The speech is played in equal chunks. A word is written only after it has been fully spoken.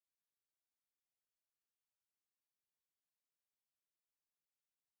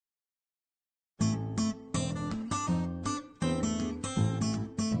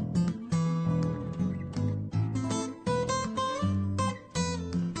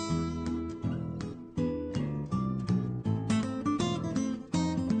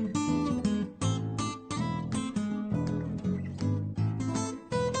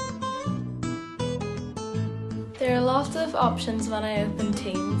There are lots of options when I open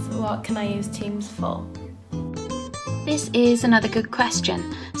Teams. What can I use Teams for? This is another good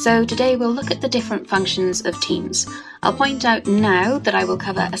question. So today we'll look at the different functions of Teams. I'll point out now that I will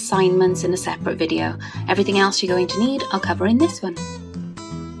cover assignments in a separate video. Everything else you're going to need, I'll cover in this one.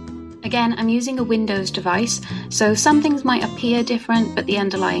 Again, I'm using a Windows device, so some things might appear different, but the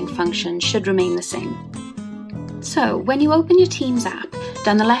underlying function should remain the same. So when you open your Teams app,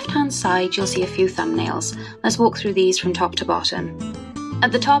 down the left-hand side you'll see a few thumbnails. Let's walk through these from top to bottom.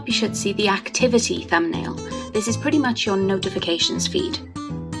 At the top you should see the activity thumbnail. This is pretty much your notifications feed.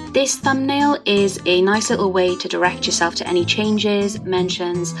 This thumbnail is a nice little way to direct yourself to any changes,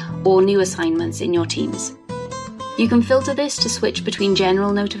 mentions, or new assignments in your Teams. You can filter this to switch between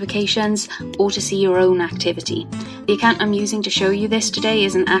general notifications or to see your own activity. The account I'm using to show you this today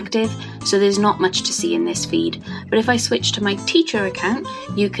isn't active, so there's not much to see in this feed, but if I switch to my teacher account,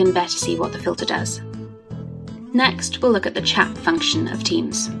 you can better see what the filter does. Next, we'll look at the chat function of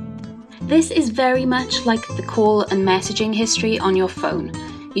Teams. This is very much like the call and messaging history on your phone.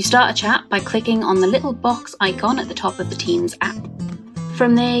 You start a chat by clicking on the little box icon at the top of the Teams app.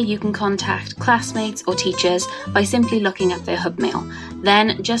 From there, you can contact classmates or teachers by simply looking at their hub mail.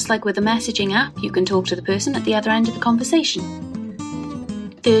 Then, just like with the messaging app, you can talk to the person at the other end of the conversation.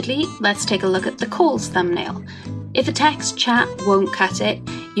 Thirdly, let's take a look at the calls thumbnail. If a text chat won't cut it,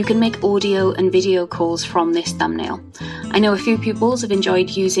 you can make audio and video calls from this thumbnail. I know a few pupils have enjoyed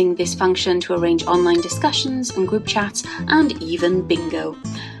using this function to arrange online discussions and group chats and even bingo.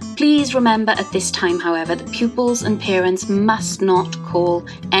 Please remember at this time, however, that pupils and parents must not call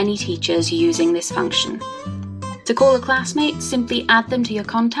any teachers using this function. To call a classmate, simply add them to your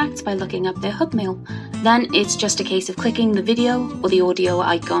contacts by looking up their hub mail. Then it's just a case of clicking the video or the audio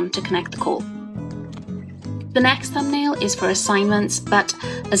icon to connect the call. The next thumbnail is for assignments, but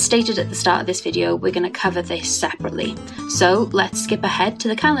as stated at the start of this video, we're going to cover this separately. So let's skip ahead to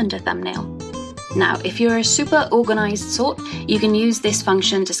the calendar thumbnail. Now, if you're a super organised sort, you can use this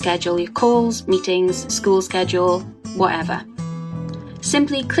function to schedule your calls, meetings, school schedule, whatever.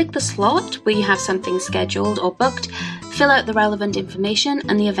 Simply click the slot where you have something scheduled or booked, fill out the relevant information,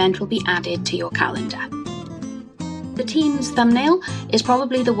 and the event will be added to your calendar. The Teams thumbnail is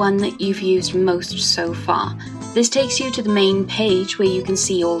probably the one that you've used most so far. This takes you to the main page where you can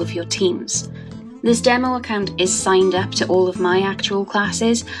see all of your teams. This demo account is signed up to all of my actual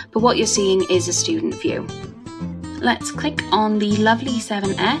classes, but what you're seeing is a student view. Let's click on the lovely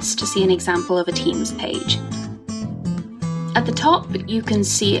 7S to see an example of a Teams page. At the top, you can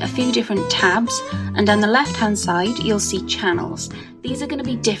see a few different tabs, and down the left-hand side, you'll see channels. These are going to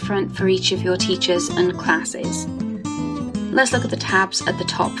be different for each of your teachers and classes. Let's look at the tabs at the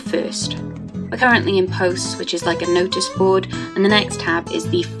top first. We're currently in Posts, which is like a notice board, and the next tab is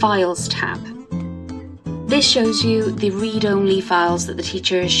the Files tab. This shows you the read-only files that the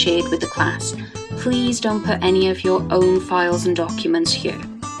teacher has shared with the class. Please don't put any of your own files and documents here.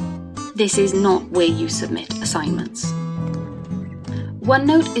 This is not where you submit assignments.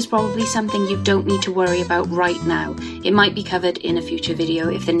 OneNote is probably something you don't need to worry about right now. It might be covered in a future video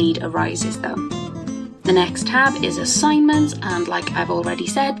if the need arises though. The next tab is Assignments, and like I've already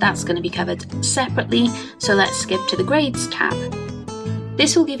said, that's going to be covered separately, so let's skip to the Grades tab.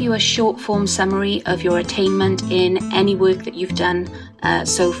 This will give you a short form summary of your attainment in any work that you've done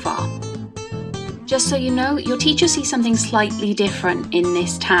so far. Just so you know, your teacher sees something slightly different in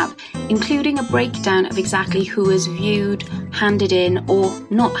this tab, including a breakdown of exactly who has viewed, handed in, or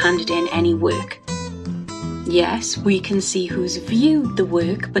not handed in any work. Yes, we can see who's viewed the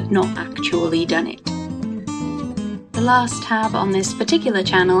work but not actually done it. The last tab on this particular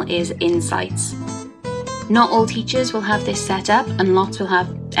channel is Insights. Not all teachers will have this set up, and lots will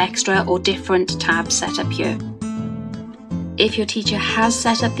have extra or different tabs set up here. If your teacher has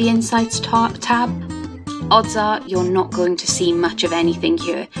set up the Insights tab, odds are you're not going to see much of anything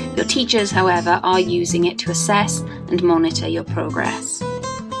here. Your teachers, however, are using it to assess and monitor your progress.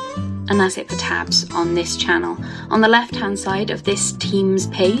 And that's it for tabs on this channel. On the left-hand side of this Teams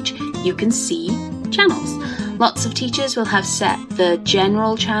page, you can see channels. Lots of teachers will have set the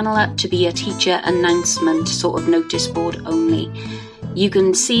general channel up to be a teacher announcement sort of notice board only. You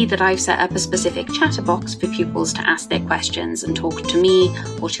can see that I've set up a specific chatterbox for pupils to ask their questions and talk to me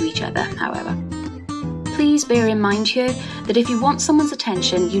or to each other, however. Please bear in mind here that if you want someone's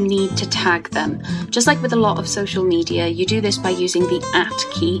attention, you need to tag them. Just like with a lot of social media, you do this by using the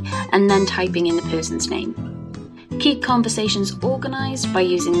 @ key and then typing in the person's name. Keep conversations organised by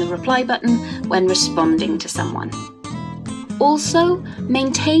using the reply button when responding to someone. Also,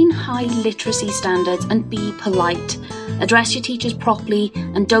 maintain high literacy standards and be polite. Address your teachers properly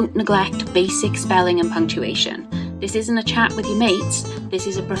and don't neglect basic spelling and punctuation. This isn't a chat with your mates, this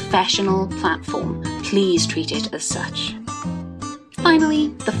is a professional platform. Please treat it as such. Finally,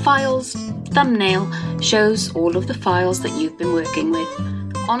 the files thumbnail shows all of the files that you've been working with.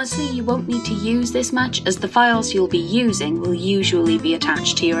 Honestly, you won't need to use this much, as the files you'll be using will usually be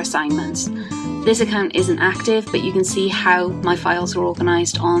attached to your assignments. This account isn't active, but you can see how my files are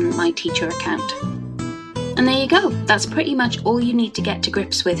organised on my teacher account. And there you go, that's pretty much all you need to get to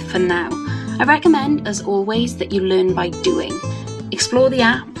grips with for now. I recommend, as always, that you learn by doing. Explore the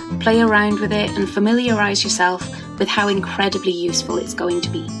app, play around with it, and familiarise yourself with how incredibly useful it's going to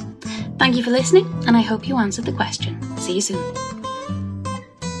be. Thank you for listening, and I hope you answered the question. See you soon.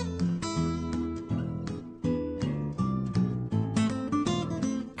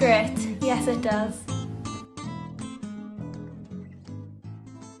 Great, yes it does.